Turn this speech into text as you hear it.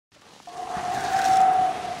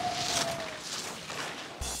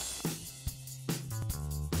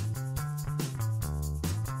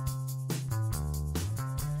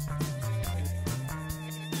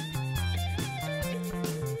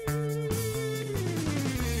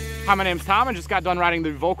Hi, my name's Tom and just got done riding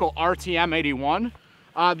the Review-Volkl RTM 81.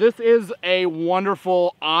 This is a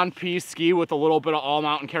wonderful on-piste ski with a little bit of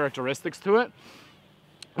all-mountain characteristics to it.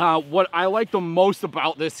 What I like the most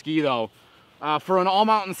about this ski though, for an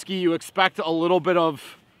all-mountain ski you expect a little bit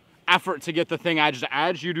of effort to get the thing edge to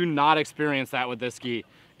edge. You do not experience that with this ski.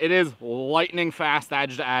 It is lightning fast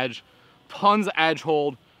edge to edge, tons of edge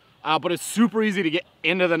hold, but it's super easy to get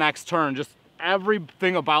into the next turn. Just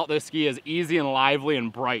everything about this ski is easy and lively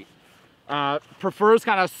and bright. Prefers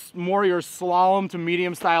kind of more your slalom to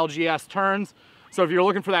medium style GS turns. So if you're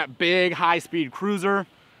looking for that big high speed cruiser,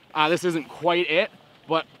 this isn't quite it,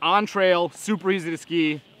 but on trail, super easy to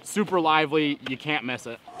ski, super lively, you can't miss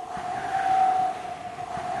it.